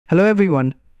Hello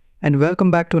everyone, and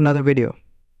welcome back to another video.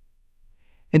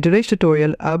 In today's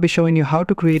tutorial, I'll be showing you how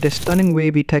to create a stunning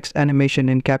wavy text animation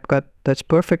in CapCut that's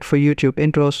perfect for YouTube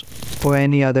intros or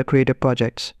any other creative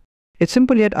projects. It's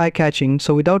simple yet eye-catching,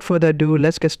 so without further ado,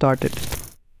 let's get started.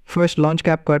 First, launch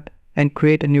CapCut and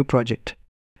create a new project.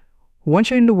 Once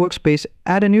you're in the workspace,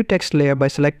 add a new text layer by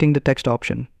selecting the text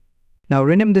option. Now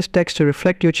rename this text to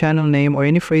reflect your channel name or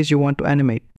any phrase you want to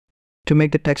animate. To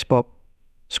make the text pop,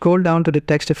 scroll down to the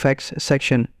text effects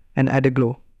section and add a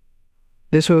glow.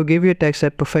 This will give your text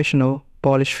that professional,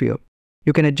 polished feel.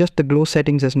 You can adjust the glow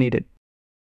settings as needed.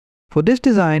 For this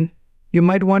design, you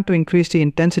might want to increase the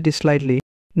intensity slightly.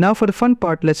 Now for the fun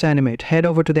part, let's animate. Head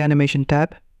over to the animation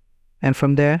tab, and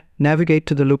from there, navigate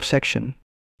to the loop section.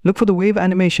 Look for the wave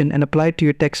animation and apply it to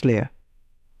your text layer.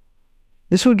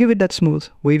 This will give it that smooth,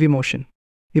 wavy motion.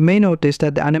 You may notice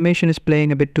that the animation is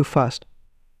playing a bit too fast.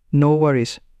 No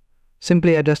worries.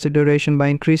 Simply adjust the duration by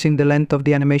increasing the length of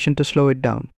the animation to slow it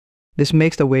down. This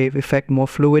makes the wave effect more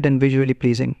fluid and visually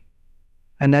pleasing.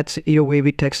 And that's your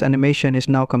wavy text animation is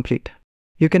now complete.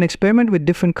 You can experiment with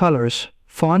different colors,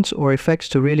 fonts, or effects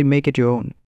to really make it your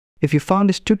own. If you found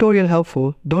this tutorial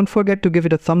helpful, don't forget to give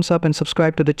it a thumbs up and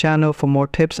subscribe to the channel for more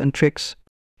tips and tricks.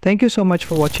 Thank you so much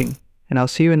for watching, and I'll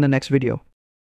see you in the next video.